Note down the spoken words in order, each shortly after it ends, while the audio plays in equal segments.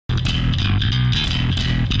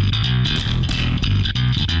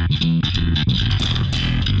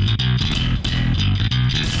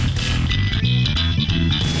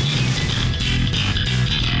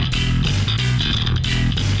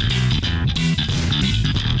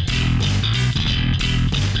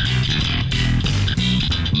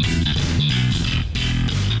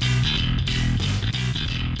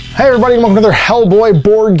Hey everybody, and welcome to another Hellboy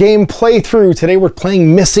board game playthrough. Today we're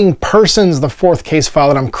playing Missing Persons, the fourth case file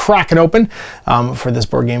that I'm cracking open for this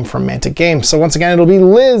board game from Mantic Games. So once again, it'll be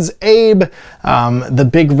Liz, Abe, the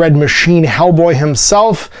big red machine Hellboy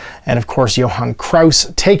himself, and of course Johann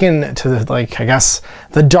Kraus, taken to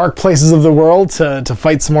the dark places of the world to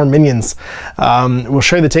fight some more minions. We'll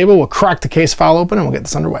show you the table, we'll crack the case file open, and we'll get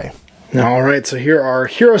this underway. Alright, so here are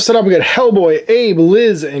heroes set up. We got Hellboy, Abe,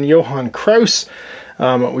 Liz, and Johann Kraus.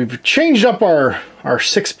 We've changed up our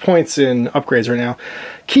 6 points in upgrades right now.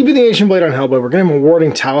 Keeping the Ancient Blade on Hellboy, we're going to have a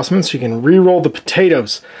warding talisman so you can re-roll the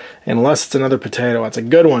potatoes. Unless it's another potato, that's a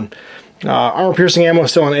good one. Armor piercing ammo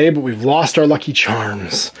is still on Abe, but we've lost our lucky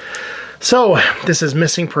charms. So, this is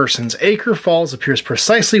Missing Persons. Acre Falls appears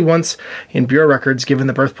precisely once in Bureau records, given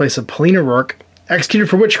the birthplace of Paulina Rourke, executed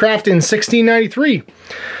for witchcraft in 1693.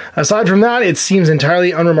 Aside from that, it seems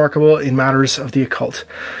entirely unremarkable in matters of the occult.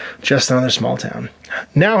 Just another small town.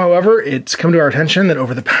 Now, however, it's come to our attention that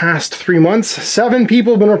over the past 3 months, 7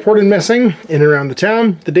 people have been reported missing in and around the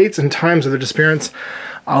town. The dates and times of their disappearance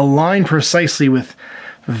align precisely with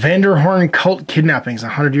Vanderhorn cult kidnappings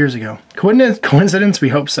 100 years ago. Coincidence? We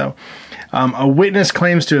hope so. A witness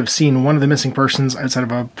claims to have seen one of the missing persons outside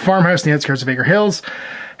of a farmhouse in the outskirts of Acre Hills.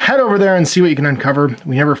 Head over there and see what you can uncover.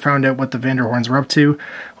 We never found out what the Vanderhorns were up to.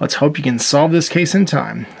 Let's hope you can solve this case in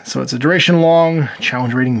time. So it's a duration-long,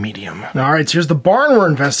 challenge rating medium. Alright, so here's the barn we're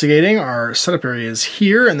investigating. Our setup area is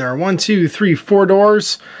here, and there are 1, 2, 3, 4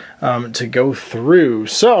 doors to go through.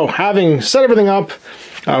 So, having set everything up,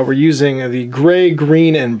 we're using the gray,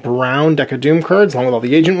 green, and brown deck of Doom cards, along with all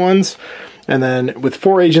the agent ones. And then with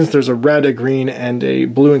 4 agents, there's a red, a green, and a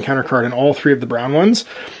blue encounter card in all 3 of the brown ones.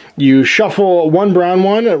 You shuffle 1 brown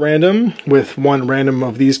one at random with 1 random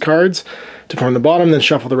of these cards to form the bottom, then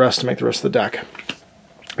shuffle the rest to make the rest of the deck.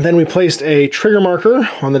 Then we placed a trigger marker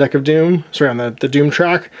on the deck of Doom, on the Doom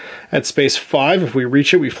track at space 5. If we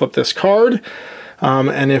reach it, we flip this card.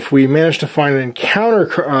 And if we manage to find an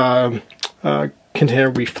encounter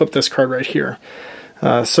container, we flip this card right here.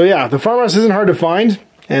 So yeah, the farmhouse isn't hard to find,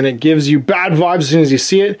 and it gives you bad vibes as soon as you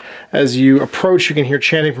see it. As you approach, you can hear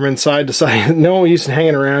chanting from inside, deciding no use in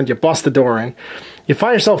hanging around. You bust the door in. You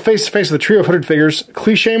find yourself face to face with a trio of hooded figures.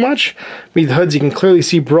 Cliche much? Beneath the hoods, you can clearly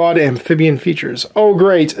see broad amphibian features. Oh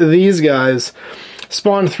great, these guys.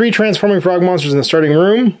 Spawned 3 transforming frog monsters in the starting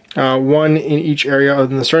room, 1 in each area other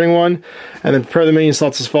than the starting one, and then prepare the minion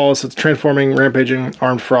slots as follows. So it's transforming, rampaging,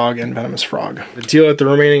 armed frog, and venomous frog. To deal with the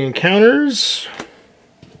remaining encounters,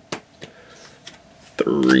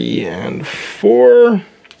 3 and 4,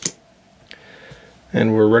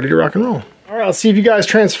 and we're ready to rock and roll. Alright, let's see if you guys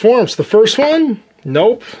transform. So the first one,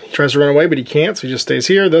 nope, he tries to run away but he can't, so he just stays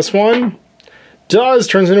here. This one does,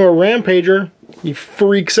 turns into a rampager. He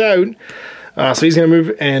freaks out, so he's going to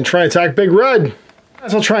move and try and attack Big Red.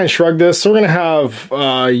 So I'll try and shrug this. So we're going to have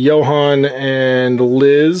Johann and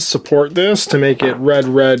Liz support this to make it red,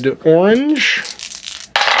 red, orange.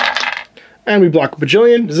 And we block a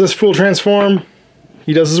bajillion. Does this fool transform?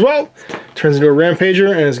 He does as well. Turns into a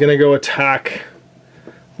rampager and is going to go attack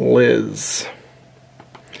Liz.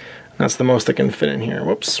 That's the most that can fit in here.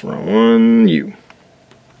 Whoops, wrong one. You.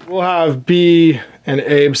 We'll have B and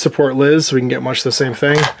Abe support Liz so we can get much the same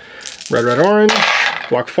thing. Red, red, orange.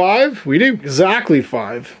 Block 5. We do exactly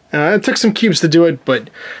 5. It took some cubes to do it, but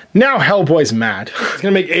now Hellboy's mad. It's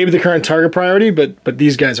going to make Abe the current target priority, but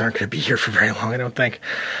these guys aren't going to be here for very long, I don't think.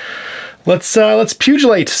 Let's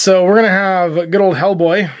pugilate. So we're gonna have good old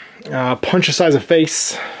Hellboy punch the size of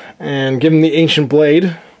face and give him the Ancient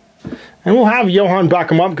Blade, and we'll have Johann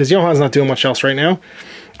back him up because Johann's not doing much else right now.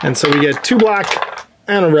 And so we get 2 black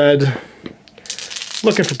and a red.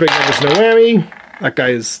 Looking for big numbers, no whammy.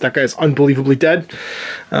 That guy's unbelievably dead.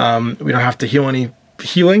 We don't have to heal any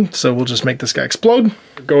healing, so we'll just make this guy explode.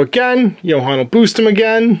 Go again. Johann will boost him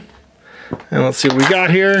again, and let's see what we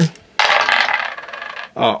got here.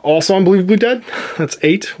 Also unbelievably dead. That's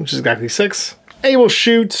 8, which is exactly 6. A will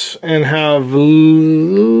shoot and have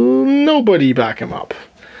nobody back him up.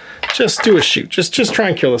 Just do a shoot. Just try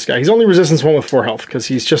and kill this guy. He's only resistance 1 with 4 health because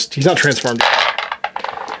he's not transformed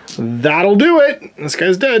yet. That'll do it. This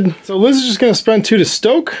guy's dead. So Liz is just going to spend 2 to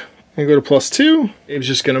stoke and go to +2. Abe's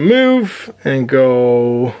just going to move and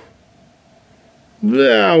go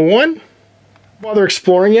 1. While they're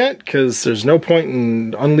exploring yet, because there's no point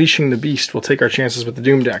in unleashing the beast, we'll take our chances with the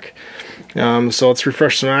Doom deck. So let's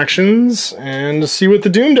refresh some actions and see what the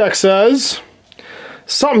Doom deck says.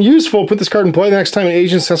 Something useful, put this card in play. The next time an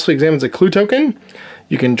agent successfully examines a clue token,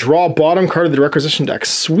 you can draw bottom card of the requisition deck.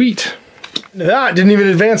 Sweet. That didn't even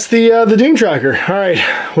advance the Doom tracker. Alright,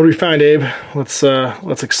 what do we find, Abe?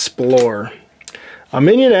 Let's explore. a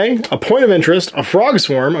minion A, a point of interest, a frog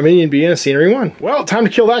swarm, a minion B, and a scenery 1. Well, time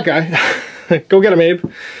to kill that guy. Go get him, Abe.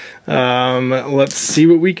 Let's see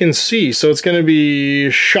what we can see. So it's going to be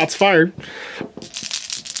shots fired.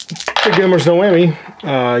 Big Gimmer's no whammy.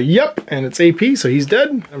 Yep, and it's AP, so he's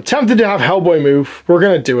dead. I'm tempted to have Hellboy move. We're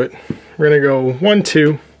going to do it. We're going to go 1,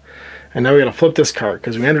 2, and now we got to flip this card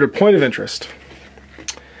because we entered a point of interest.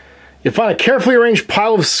 You find a carefully arranged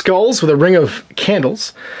pile of skulls with a ring of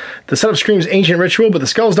candles. The setup screams ancient ritual, but the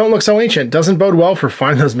skulls don't look so ancient. Doesn't bode well for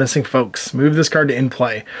finding those missing folks. Move this card to in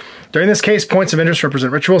play. During this case, points of interest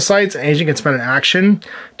represent ritual sites. An agent can spend an action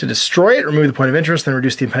to destroy it, remove the point of interest, then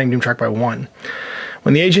reduce the impending doom track by 1.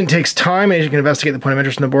 When the agent takes time, an agent can investigate the point of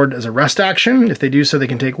interest on the board as a rest action. If they do so, they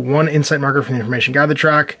can take 1 insight marker from the information gathered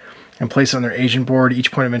track and place it on their agent board.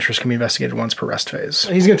 Each point of interest can be investigated once per rest phase.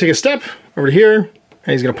 And he's going to take a step over to here.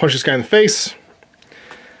 And he's going to punch this guy in the face.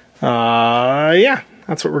 Yeah,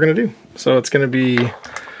 that's what we're going to do. So it's going to be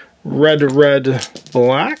red, red,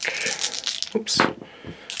 black. Oops.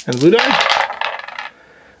 And blue die.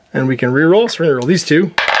 And we can reroll. So we're going to reroll these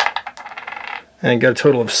 2. And get a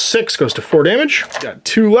total of 6. Goes to 4 damage. Got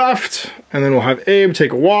 2 left. And then we'll have Abe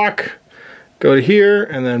take a walk. Go to here.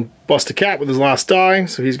 And then bust a cat with his last die.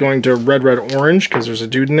 So he's going to red, red, orange. Because there's a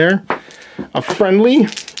dude in there. A friendly.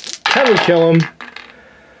 Can we kill him?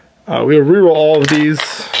 We'll reroll all of these.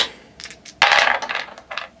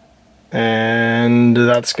 And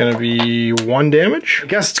that's going to be 1 damage. I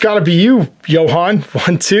guess it's got to be you, Johan.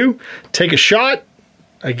 1, 2. Take a shot.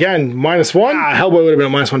 Again, -1. Hellboy would have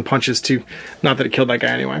been a -1 punches too. Not that it killed that guy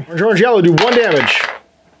anyway. Orange, yellow, do 1 damage.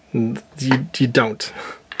 You don't.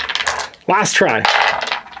 Last try.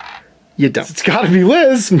 You don't. It's got to be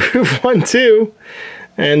Liz. Move 1, 2.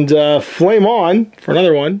 And flame on for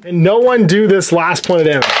another one. And no one do this last point of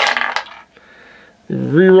damage.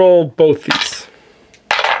 Reroll both these.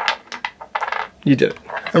 You did it.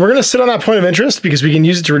 And we're going to sit on that point of interest because we can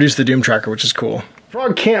use it to reduce the doom tracker, which is cool.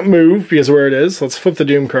 Frog can't move because of where it is. Let's flip the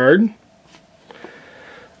doom card.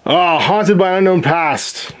 Oh, haunted by an unknown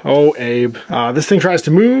past. Oh, Abe. This thing tries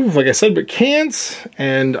to move, like I said, but can't.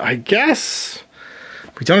 And I guess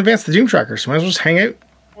we don't advance the doom tracker, so might as well just hang out.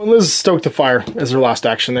 Well, Liz stoked the fire as her last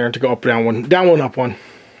action there to go up, down one, up one.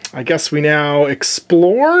 I guess we now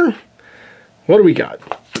explore. What do we got?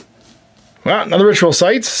 Well, another ritual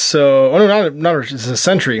site. So, oh no, not it's a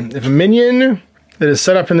sentry. If a minion that is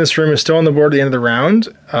set up in this room is still on the board at the end of the round,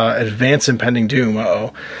 advance impending doom.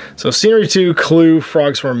 Uh-oh. So scenery 2, clue,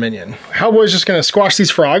 frog swarm minion. Hellboy's just going to squash these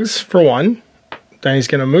frogs for 1. Then he's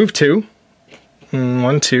going to move 2.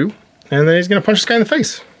 1, 2. And then he's going to punch this guy in the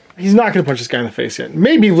face. He's not going to punch this guy in the face yet.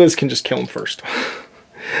 Maybe Liz can just kill him first.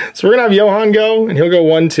 So we're going to have Johan go, and he'll go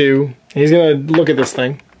 1, 2. And he's going to look at this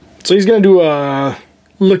thing. So he's going to do a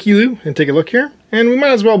looky-loo and take a look here. And we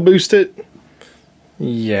might as well boost it.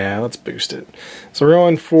 Yeah, let's boost it. So we're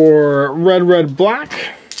going for red, red, black.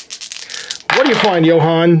 What do you find,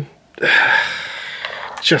 Johan?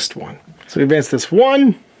 Just 1. So we advance this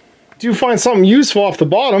 1. Do you find something useful off the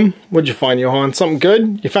bottom? What'd you find, Johan? Something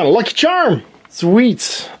good? You found a lucky charm.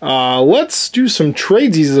 Sweet. Let's do some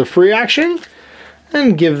tradesies as a free action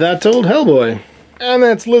and give that to old Hellboy. And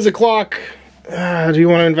that's Liz o'clock. Do you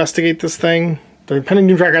want to investigate this thing? The impending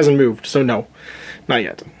doom track hasn't moved, so no. Not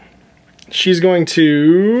yet. She's going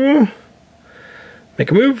to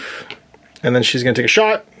make a move, and then she's going to take a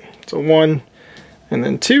shot. So 1, and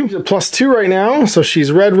then 2. She's at +2 right now, so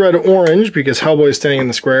she's red, red, orange, because Hellboy is standing in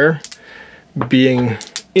the square, being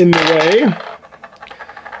in the way.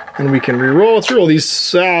 And we can reroll. Let's reroll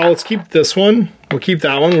these. Let's keep this one. We'll keep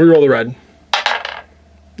that one. Reroll the red.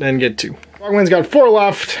 And get 2. Frogman's got 4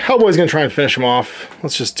 left. Hellboy's going to try and finish him off.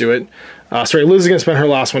 Let's just do it. Sorry, Liz is going to spend her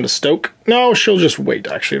last one to stoke. No, she'll just wait,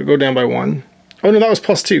 actually. It'll go down by 1. Oh, no, that was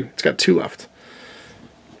 +2. It's got 2 left.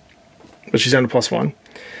 But she's down to +1.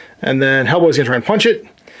 And then Hellboy's going to try and punch it.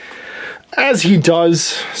 As he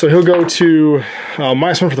does. So he'll go to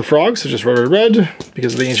 -1 for the frog. So just red, red, red.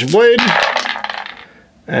 Because of the Ancient Blade.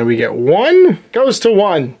 And we get 1. Goes to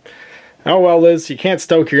 1. Oh, well, Liz, you can't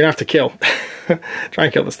stoke. You're going to have to kill. Try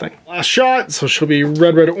and kill this thing. Last shot, so she'll be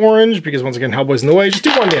red, red, orange, because once again, Hellboy's in the way. Just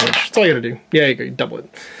do 1 damage. That's all you gotta do. Yeah, you go, you double it.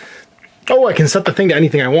 Oh, I can set the thing to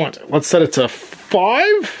anything I want. Let's set it to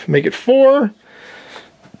 5, make it 4.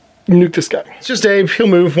 Nuke this guy. It's just Abe. He'll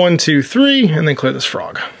move 1, 2, 3, and then clear this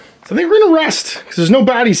frog. So I think we're gonna rest, because there's no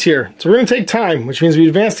baddies here. So we're gonna take time, which means we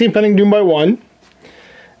advance the impending doom by 1.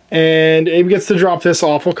 And Abe gets to drop this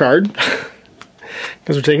awful card,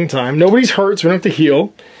 because we're taking time. Nobody's hurt, so we don't have to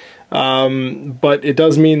heal. But it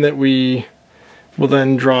does mean that we will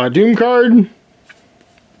then draw a doom card.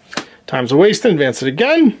 Time's a waste and advance it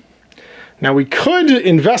again. Now we could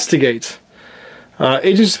investigate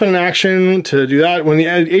Agent spend an action to do that. When the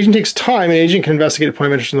agent takes time, an agent can investigate a point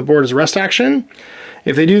of interest on the board as a rest action.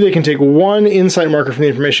 If they do, they can take one insight marker from the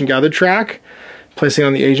information gathered track, placing it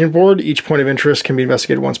on the agent board. Each point of interest can be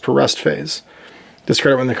investigated once per rest phase.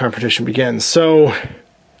 Discard it when the confrontation begins. So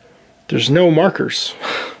there's no markers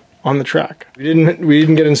on the track. We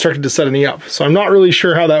didn't get instructed to set any up, so I'm not really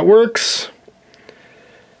sure how that works.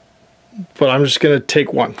 But I'm just gonna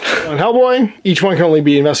take one. On Hellboy, each one can only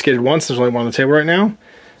be investigated once. There's only one on the table right now,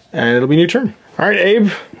 and it'll be a new turn. All right,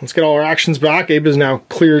 Abe, let's get all our actions back. Abe has now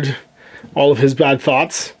cleared all of his bad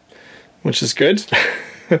thoughts, which is good.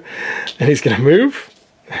 And he's gonna move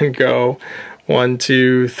and go 1,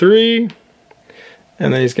 2, 3,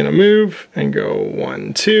 and then he's gonna move and go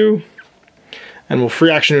 1, 2, and we'll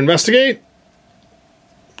free action to investigate.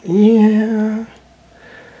 Yeah.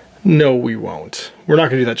 No, we won't. We're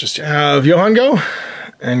not going to do that just yet. Have Johan go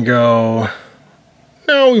and go.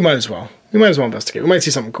 No, we might as well. We might as well investigate. We might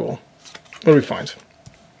see something cool. What do we find?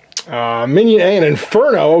 Minion A, an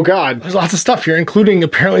Inferno. Oh god. There's lots of stuff here, including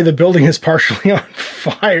apparently the building is partially on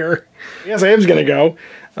fire. Yes, Abe's going to go.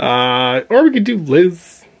 Or we could do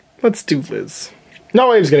Liz. Let's do Liz.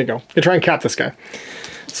 No, Abe's going to go. Gonna try and cap this guy.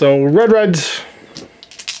 So red.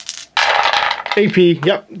 AP,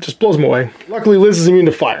 yep, just blows them away. Luckily, Liz is immune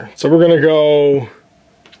to fire. So we're gonna go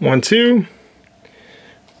 1, 2.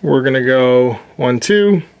 We're gonna go 1,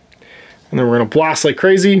 2. And then we're gonna blast like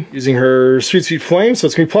crazy using her Sweet Sweet Flame. So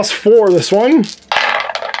it's gonna be +4 this one.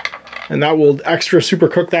 And that will extra super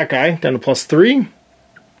cook that guy down to +3. And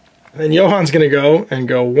then Johan's gonna go and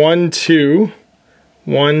go 1, 2,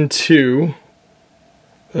 1, 2.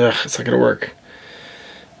 Ugh, it's not gonna work.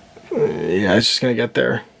 Yeah, it's just gonna get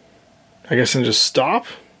there. I guess, and just stop.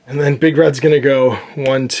 And then Big Red's gonna go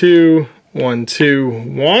 1, 2, 1, 2,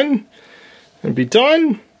 1, and be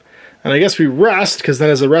done. And I guess we rest, because then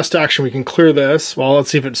as a rest action we can clear this. Well,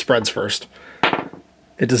 let's see if it spreads first.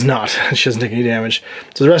 It does not. She doesn't take any damage.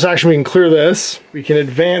 So the rest action we can clear this. We can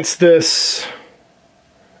advance this.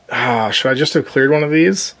 Should I just have cleared one of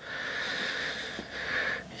these?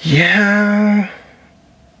 Yeah.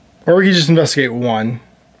 Or we could just investigate one.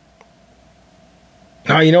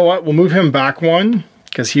 You know what? We'll move him back 1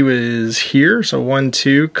 because he was here. So 1,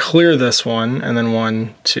 2, clear this one, and then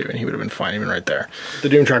 1, 2, and he would have been fine even right there. The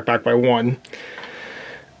Doom track back by 1.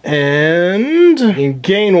 And you can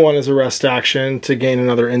gain 1 as a rest action to gain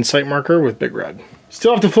another insight marker with Big Red.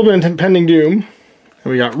 Still have to flip it impending Doom.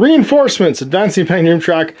 And we got reinforcements, advance the impending Doom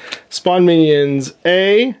track, spawn minions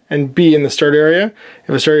A and B in the start area. If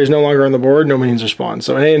a start area is no longer on the board, no minions are spawned.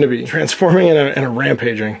 So an A and a B. Transforming and a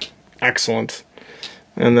rampaging. Excellent.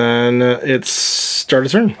 And then it's start a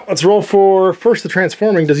turn. Let's roll for first the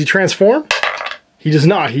transforming. Does he transform? He does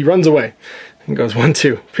not. He runs away and goes 1,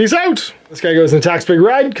 2. Peace out. This guy goes and attacks Big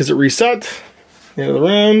Red because it reset. The end of the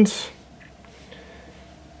round.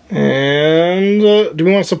 And do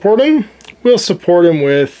we want to support him? We'll support him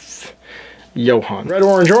with Johan. Red,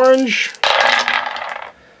 orange, orange.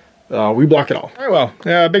 We block it all. All right,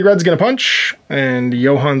 well, Big Red's going to punch, and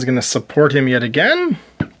Johan's going to support him yet again.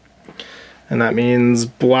 And that means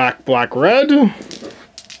black, black, red. What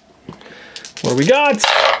do we got?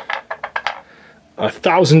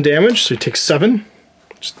 1,000 damage, so he takes 7.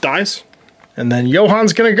 Just dies. And then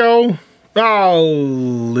Johan's gonna go. Oh,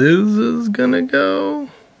 Liz is gonna go.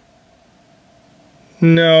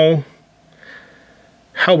 No.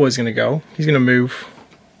 Hellboy's gonna go. He's gonna move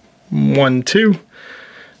 1, 2.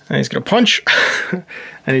 And he's gonna punch.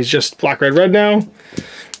 And he's just black, red, red now.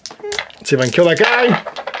 Let's see if I can kill that guy.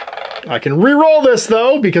 I can re-roll this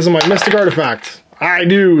though because of my mystic artifact. I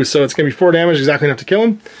do, so it's gonna be 4 damage, exactly enough to kill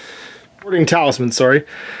him. Warding talisman, sorry.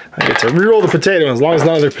 I get to re-roll the potato, and as long as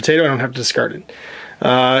none of their potato, I don't have to discard it.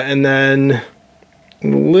 And then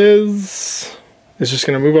Liz is just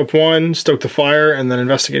gonna move up 1, stoke the fire, and then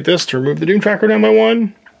investigate this to remove the Doom Tracker down by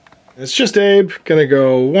 1. It's just Abe, gonna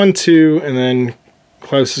go 1, 2, and then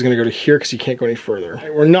Klaus is gonna go to here because he can't go any further.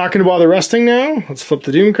 Right, we're not gonna bother resting now. Let's flip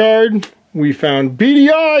the Doom card. We found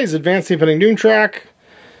BDIs, advance the impending Doom track,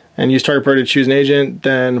 and use target party to choose an agent,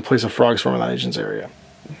 then place a frog swarm in that agent's area.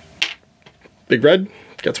 Big Red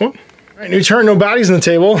gets 1. All right, new turn, no baddies on the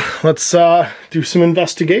table. Let's do some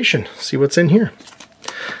investigation, see what's in here.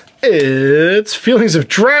 It's Feelings of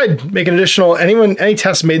Dread. Make an additional, any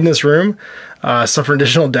test made in this room suffer an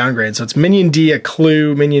additional downgrade. So it's Minion D, a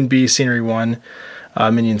clue, Minion B, Scenery 1,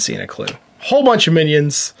 Minion C, and a clue. Whole bunch of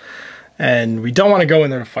minions. And we don't want to go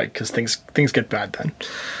in there to fight because things get bad then.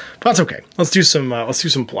 But that's okay. Let's do some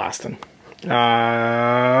blasting.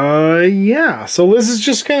 Yeah. So Liz is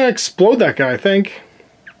just gonna explode that guy, I think.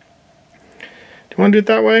 Do you want to do it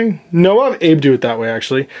that way? No, I'll have Abe do it that way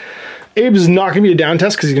actually. Abe's not going to be a down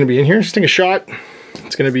test because he's going to be in here. Just take a shot.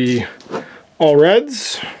 It's going to be all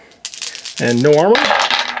reds and no armor.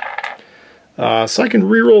 So I can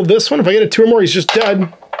reroll this one. If I get a 2 or more, he's just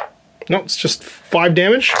dead. No, it's just 5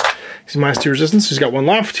 damage. He's -2 resistance. He's got 1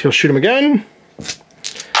 left. He'll shoot him again.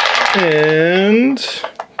 And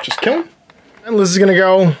just kill him. And Liz is going to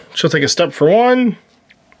go. She'll take a step for 1.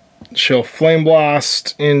 She'll flame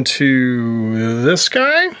blast into this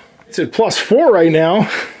guy. It's at +4 right now,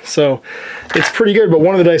 so it's pretty good, but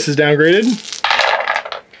one of the dice is downgraded.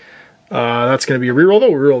 That's going to be a reroll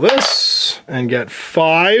though. We'll reroll this and get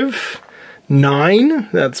 5, 9.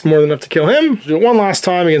 That's more than enough to kill him. Do it one last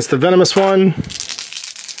time against the venomous one.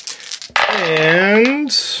 And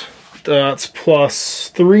that's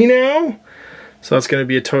 +3 now. So that's going to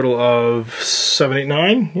be a total of 7, 8,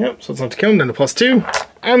 9. Yep, so it's enough to kill him, then a +2.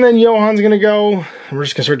 And then Johan's going to go, and we're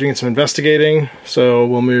just going to start doing some investigating. So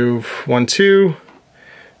we'll move 1, 2,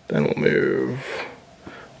 then we'll move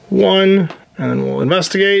 1, and then we'll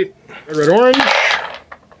investigate. Red, orange.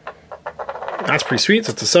 That's pretty sweet,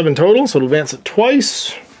 so it's a 7 total, so it'll advance it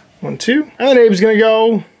twice. 1, 2. And then Abe's going to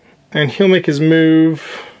go, and he'll make his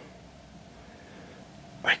move,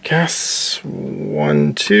 I guess,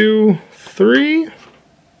 1, 2, 3.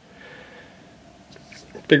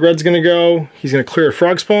 Big Red's gonna go. He's gonna clear a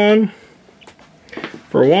frog spawn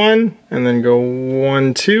for 1, and then go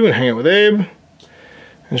 1, 2, and hang it with Abe. And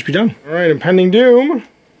it should be done. All right, impending doom.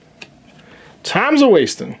 Time's a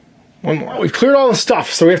wasting. 1 more. We've cleared all the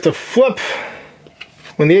stuff, so we have to flip.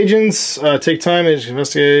 When the agents take time, agents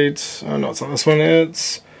investigate. Oh no, it's not this one.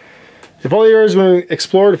 It's if all the areas want to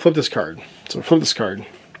explore, to flip this card. So flip this card.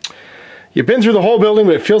 You've been through the whole building,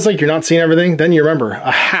 but it feels like you're not seeing everything. Then you remember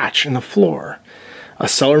a hatch in the floor. A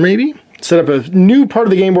cellar maybe? Set up a new part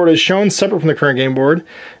of the game board as shown, separate from the current game board.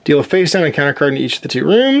 Deal a face down encounter card in each of the 2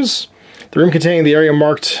 rooms. The room containing the area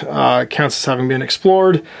marked counts as having been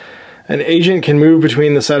explored. An agent can move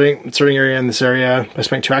between the starting area and this area by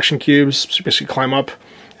spending 2 action cubes, so basically climb up.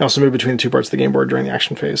 And also move between the 2 parts of the game board during the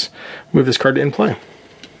action phase. Move this card to in play.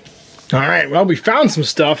 Alright, well we found some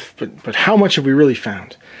stuff, but how much have we really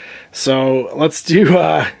found? So let's do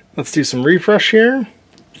some refresh here.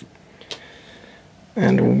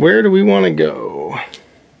 And where do we want to go?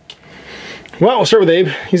 Well, we'll start with Abe.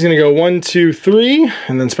 He's going to go 1, 2, 3,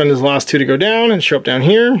 and then spend his last 2 to go down and show up down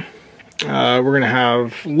here. We're going to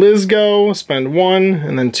have Liz go, spend 1,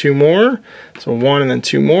 and then 2 more. So 1 and then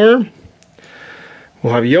 2 more.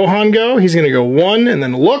 We'll have Johan go. He's going to go 1 and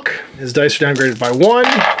then look. His dice are downgraded by 1.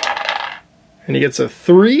 And he gets a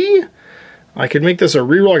 3. I could make this a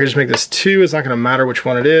reroll. I could just make this 2. It's not going to matter which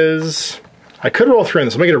one it is. I could roll 3 on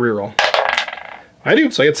this. I'll make it a reroll. I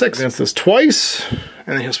do, so I get 6. Advance this twice,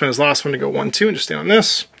 and then he'll spend his last one to go 1, 2, and just stay on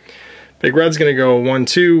this. Big Red's gonna go 1,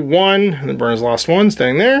 2, 1, and then burn his last 1,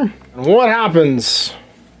 staying there. And what happens?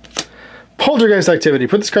 Poltergeist activity.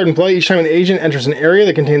 Put this card in play. Each time an agent enters an area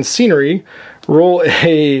that contains scenery, roll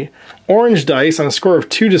a orange dice. On a score of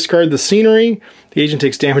 2, discard the scenery. The agent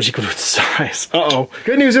takes damage equal to its size. Uh-oh.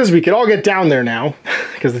 Good news is we could all get down there now,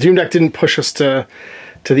 because the Doom deck didn't push us to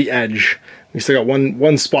the edge. We still got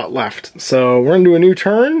one spot left. So we're gonna do a new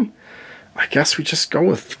turn. I guess we just go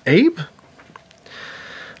with Abe?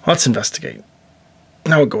 Let's investigate.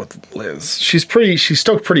 Now we'll go with Liz. She's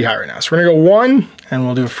stoked pretty high right now. So we're gonna go 1, and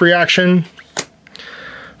we'll do a free action.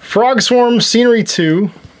 Frog Swarm, Scenery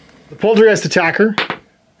 2. The Poltergeist attacker.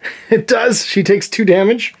 It does. She takes 2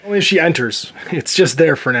 damage. Only if she enters. It's just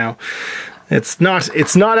there for now. It's not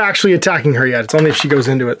actually attacking her yet. It's only if she goes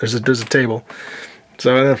into it. There's a table.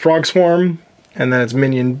 So and then Frog Swarm, and then it's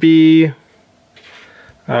Minion B,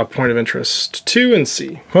 Point of Interest 2, and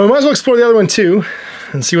C. Well, we might as well explore the other one too,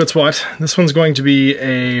 and see what's what. This one's going to be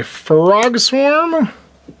a Frog Swarm,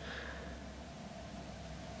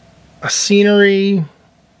 a Scenery,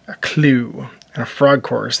 a Clue, and a Frog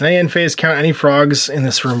Chorus. And they end phase count any frogs in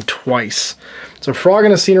this room twice. So Frog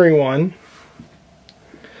and a Scenery 1,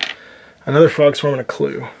 another Frog Swarm and a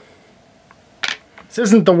Clue. This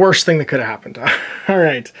isn't the worst thing that could have happened. All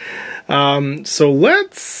right. So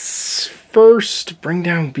let's first bring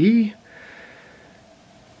down B.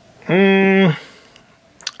 I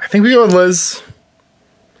think we go with Liz.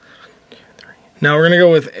 Now we're going to go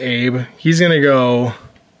with Abe. He's going to go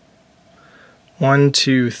 1,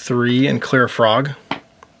 2, 3 and clear a frog.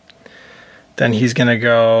 Then he's going to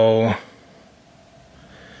go...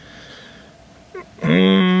 I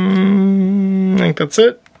think that's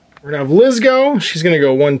it. We're gonna have Liz go. She's gonna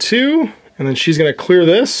go 1, 2, and then she's gonna clear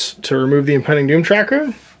this to remove the impending doom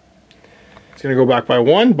tracker. It's gonna go back by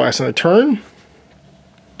 1, buy us another turn.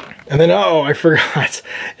 And then, oh, I forgot.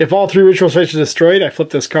 If all 3 ritual sites are destroyed, I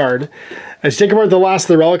flip this card. As you take apart the last of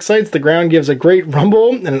the relic sites, the ground gives a great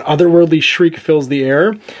rumble, and an otherworldly shriek fills the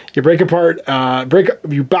air. You break apart,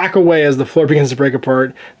 you back away as the floor begins to break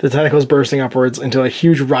apart, the tentacles bursting upwards until a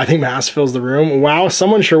huge writhing mass fills the room. Wow,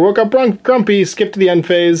 someone sure woke up grumpy. Skip to the end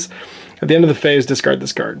phase. At the end of the phase, discard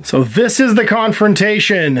this card. So this is the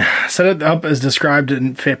confrontation. Set it up as described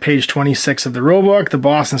in page 26 of the rulebook. The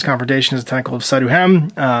boss in this confrontation is a tentacle of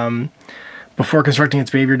Saduhem. Before constructing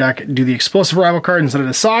its behavior deck, do the explosive rival card and set it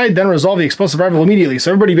aside, then resolve the explosive rival immediately.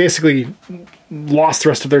 So everybody basically lost the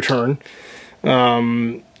rest of their turn,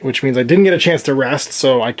 which means I didn't get a chance to rest,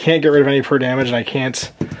 so I can't get rid of any of her damage, and I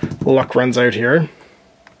can't luck runs out here.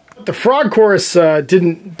 The frog chorus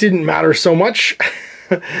didn't matter so much.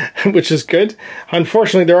 Which is good.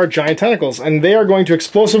 Unfortunately, there are giant tentacles, and they are going to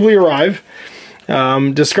explosively arrive.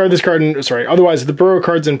 Discard this card, otherwise, if the burrow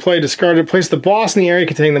card's in play, discard it. Place the boss in the area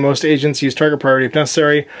containing the most agents. Use target priority if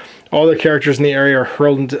necessary. All the characters in the area are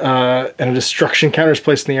hurled, and a destruction counter is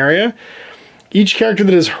placed in the area. Each character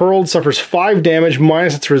that is hurled suffers 5 damage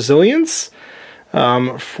minus its resilience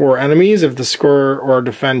for enemies if the score or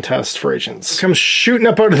defend test for agents. Comes shooting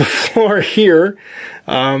up out of the floor here.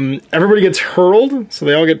 Everybody gets hurled, so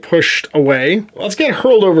they all get pushed away. Let's get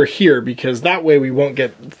hurled over here, because that way we won't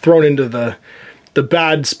get thrown into the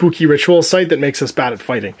bad spooky ritual site that makes us bad at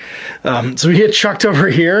fighting. So we get chucked over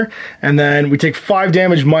here, and then we take 5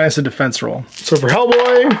 damage minus a defense roll. So for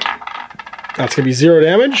Hellboy, that's gonna be 0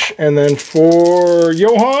 damage, and then for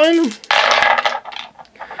Johann,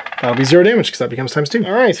 that'll be 0 damage, because that becomes ×2.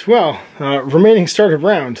 All right, well, remaining start of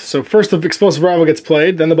round. So first the explosive rival gets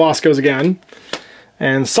played, then the boss goes again,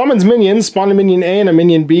 and summons minions, spawn a minion A and a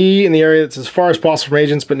minion B in the area that's as far as possible from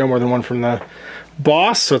agents, but no more than 1 from the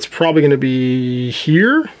boss, so it's probably going to be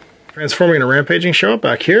here. Transforming into rampaging, show up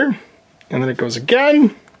back here, and then it goes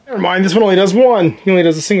again. Never mind, this one only does 1. He only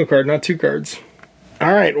does a single card, not 2 cards.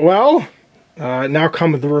 All right, well, now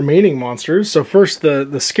come the remaining monsters. So first the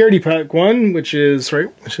Scaredy pack one, which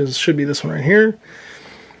should be this one right here.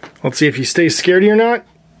 Let's see if he stays scaredy or not.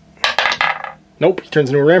 Nope, he turns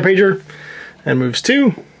into a rampager and moves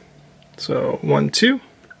 2. So 1, 2.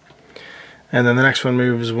 And then the next one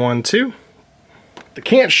moves 1, 2. They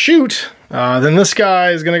can't shoot. Then this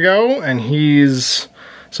guy is gonna go, and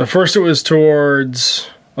so first it was towards,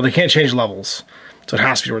 well, they can't change levels, so it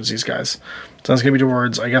has to be towards these guys. So that's going to be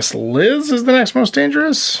towards, I guess, Liz is the next most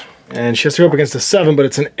dangerous. And she has to go up against a 7, but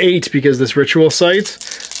it's an 8 because this ritual site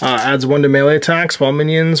adds 1 to melee attacks while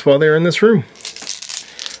they're in this room.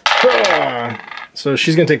 So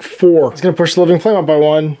she's going to take 4. It's going to push the living flame up by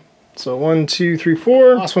 1. So 1, 2, 3,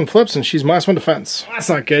 4. Last one flips, and she's -1 defense. That's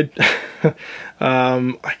not good.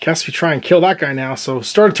 I guess we try and kill that guy now. So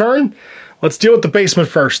start a turn. Let's deal with the basement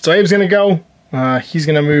first. So Abe's going to go. He's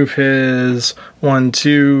going to move his 1,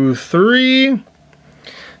 2, 3.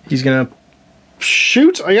 He's going to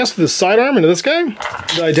shoot, I guess, with his sidearm into this guy.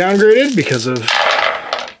 I downgraded because of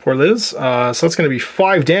poor Liz. So that's going to be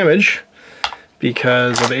 5 damage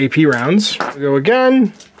because of the AP rounds. We'll go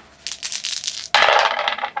again.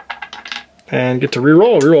 And get to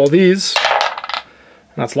reroll these.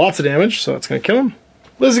 And that's lots of damage, so that's going to kill him.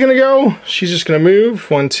 Liz is going to go. She's just going to move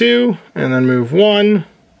 1, 2, and then move 1.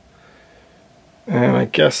 And I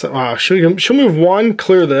guess, she'll move 1,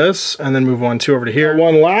 clear this, and then move 1, 2 over to here.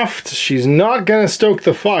 1 left. She's not going to stoke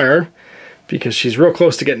the fire because she's real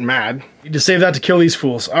close to getting mad. Need to save that to kill these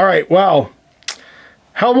fools. All right, well,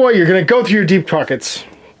 Hellboy, you're going to go through your deep pockets.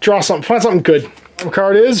 Draw something, find something good. The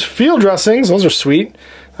card is field dressings. Those are sweet.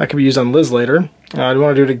 That could be used on Liz later. Do you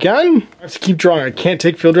want to do it again? I have to keep drawing. I can't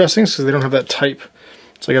take field dressings because they don't have that type.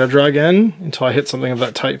 So I got to draw again until I hit something of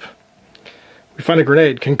that type. We find a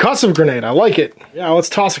grenade. Concussive grenade. I like it. Yeah, let's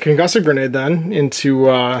toss a concussive grenade then into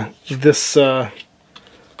this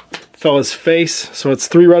fella's face. So it's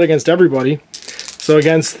 3 red against everybody. So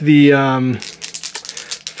against the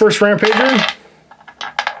first rampager,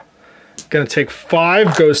 gonna take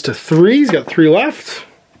 5, goes to 3. He's got 3 left.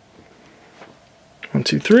 1,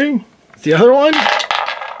 2, 3. The other one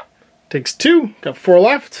takes 2, got 4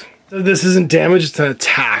 left. So this isn't damage, it's an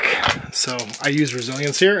attack. So I use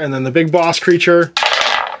resilience here, and then the big boss creature,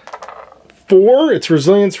 4. Its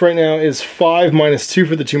resilience right now is 5 minus 2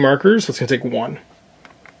 for the 2 markers, so it's gonna take 1.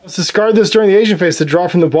 Let's discard this during the agent phase to draw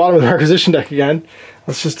from the bottom of the requisition deck again.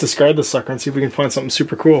 Let's just discard this sucker and see if we can find something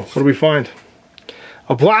super cool. What do we find?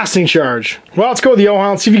 A blasting charge. Well, let's go with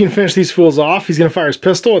Johann. Let's see if he can finish these fools off. He's gonna fire his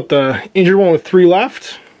pistol at the injured one with 3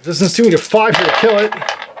 left. Resistance 2, we get 5 here to kill it.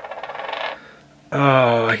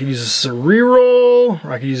 I could use this as a reroll,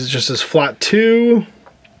 or I could use it just as flat 2.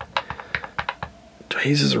 Do I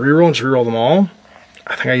use this as a reroll and just reroll them all?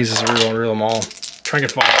 I think I use this reroll and reel them all. Try and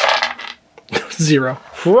get 5. 0.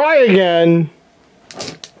 Try again.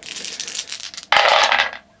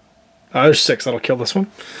 There's 6. That'll kill this one.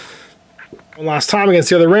 One last time against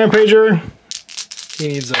the other Rampager. He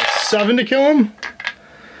needs a 7 to kill him.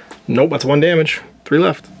 Nope, that's 1 damage. 3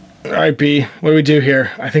 left. All right, B. What do we do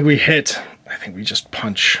here? I think we hit. I think we just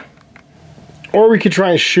punch. Or we could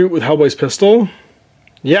try and shoot with Hellboy's pistol.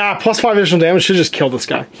 Yeah, plus 5 additional damage should just kill this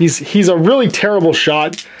guy. He's a really terrible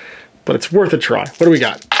shot, but it's worth a try. What do we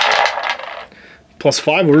got? Plus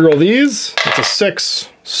 5, we'll reroll these. That's a 6.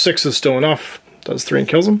 6 is still enough. Does 3 and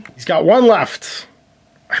kills him. He's got 1 left.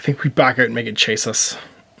 I think we back out and make it chase us.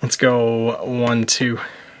 Let's go 1, 2.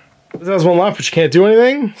 This has 1 left, but you can't do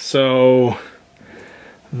anything, so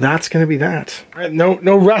that's gonna be that. All right,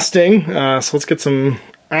 no resting. So let's get some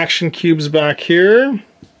action cubes back here.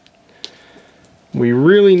 We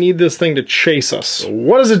really need this thing to chase us. So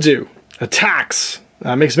what does it do? Attacks.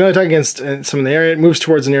 Makes a melee attack against some in the area. It moves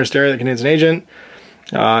towards the nearest area that contains an agent.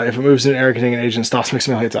 If it moves in an area containing an agent, stops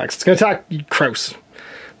making melee attacks. It's gonna attack Kraus.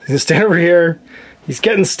 He's gonna stand over here. He's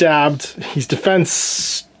getting stabbed. He's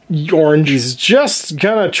defense orange. He's just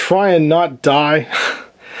gonna try and not die.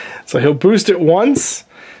 So he'll boost it once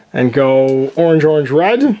and go orange, orange,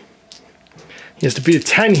 red. He has to beat a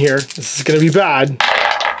 10 here. This is gonna be bad.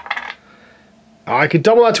 I could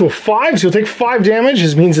double that to a 5, so he'll take 5 damage.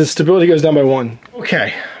 This means his stability goes down by 1.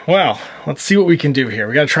 Okay, well, let's see what we can do here.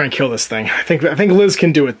 We gotta try and kill this thing. I think Liz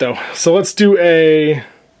can do it though. So let's do a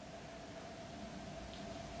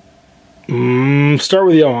start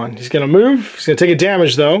with Johan. He's gonna move. He's gonna take a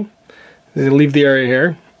damage though. He's gonna leave the area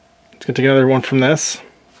here. He's gonna take another one from this.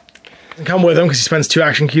 And come with him because he spends 2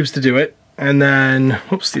 action cubes to do it. And then,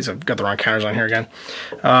 whoops, I've got the wrong counters on here again.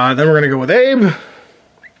 Then we're gonna go with Abe.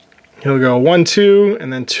 He'll go 1, 2,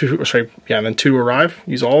 and then 2, or sorry, yeah, and then 2 to arrive.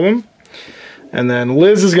 Use all of them. And then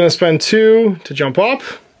Liz is going to spend 2 to jump up.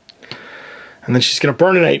 And then she's going to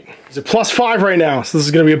burn an 8. He's at plus 5 right now, so this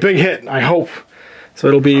is going to be a big hit, I hope. So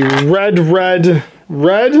it'll be red, red,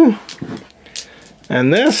 red.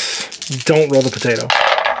 And this, don't roll the potato.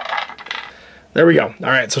 There we go. All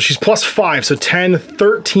right, so she's plus 5, so 10,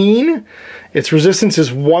 13. Its resistance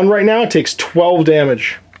is 1 right now. It takes 12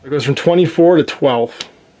 damage. It goes from 24 to 12.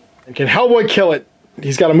 And can Hellboy kill it?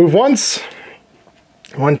 He's got to move once.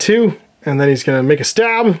 1, 2. And then he's going to make a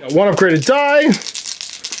stab. Got 1 upgraded die.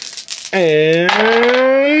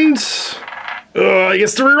 And he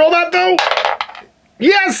gets to reroll that though.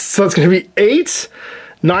 Yes! So it's going to be 8,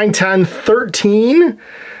 9, 10, 13.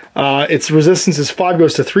 Its resistance is 5,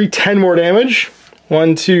 goes to 3, 10 more damage.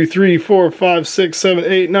 1, 2, 3, 4, 5, 6, 7,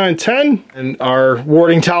 8, 9, 10. And our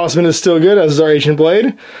warding talisman is still good, as is our ancient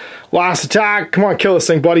blade. Last attack. Come on, kill this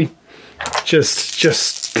thing, buddy.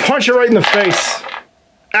 Just punch it right in the face.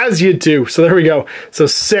 As you do. So there we go. So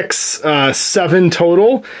 6, 7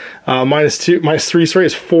 total. Minus 3, sorry,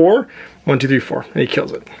 is 4. 1, 2, 3, 4. And he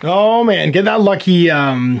kills it. Oh man, get that lucky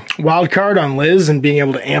wild card on Liz and being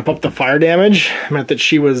able to amp up the fire damage meant that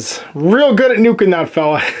she was real good at nuking that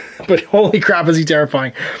fella. But holy crap, is he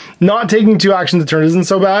terrifying. Not taking 2 actions a turn isn't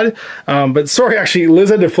so bad. But sorry, actually, Liz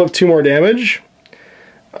had to flip 2 more damage.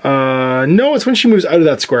 No, it's when she moves out of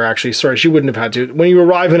that square, actually. Sorry, she wouldn't have had to. When you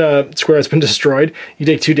arrive in a square that's been destroyed, you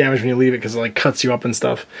take 2 damage when you leave it because it like cuts you up and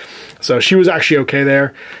stuff. So she was actually okay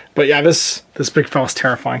there. But yeah, this big fella's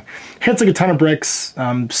terrifying. Hits like a ton of bricks,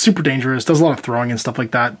 super dangerous, does a lot of throwing and stuff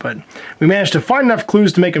like that. But we managed to find enough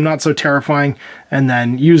clues to make him not so terrifying and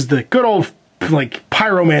then use the good old like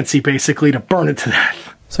pyromancy basically to burn it to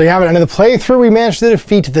death. So you have it, end of the playthrough. We managed to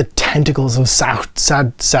defeat the tentacles of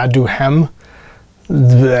Saduhem.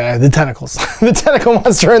 The tentacles. The tentacle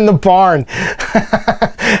monster in the barn.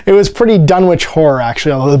 It was pretty Dunwich horror,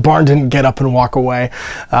 actually, although the barn didn't get up and walk away.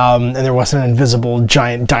 And there wasn't an invisible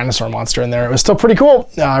giant dinosaur monster in there. It was still pretty cool.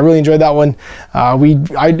 I really enjoyed that one.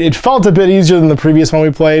 It felt a bit easier than the previous one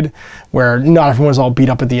we played, where not everyone was all beat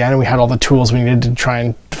up at the end, and we had all the tools we needed to try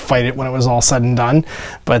and fight it when it was all said and done.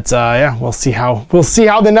 But yeah, we'll see how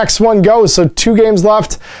the next one goes. So 2 games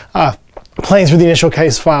left. Playing through the initial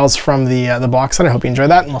case files from the box set. I hope you enjoyed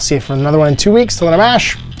that, and we'll see you for another one in 2 weeks. Till then, I'm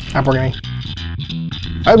Ash. Happy Wargaming.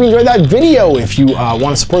 I hope you enjoyed that video. If you want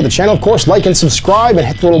to support the channel, of course, like and subscribe and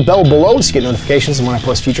hit the little bell below to get notifications when I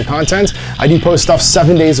post future content. I do post stuff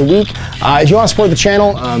 7 days a week. If you want to support the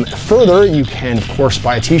channel further, you can, of course,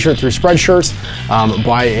 buy a t-shirt through Spreadshirts,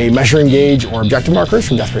 buy a measuring gauge or objective markers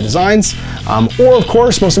from Death Ray Designs, or, of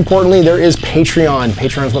course, most importantly, there is Patreon.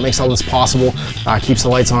 Patreon is what makes all this possible, keeps the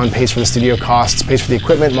lights on, pays for the studio costs, pays for the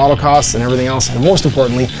equipment, model costs, and everything else, and most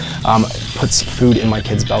importantly, puts food in my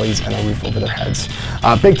kids' bellies and a roof over their heads.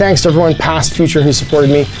 Big thanks to everyone, past, future, who supported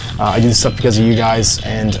me. I do this stuff because of you guys,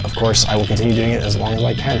 and of course, I will continue doing it as long as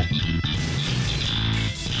I can.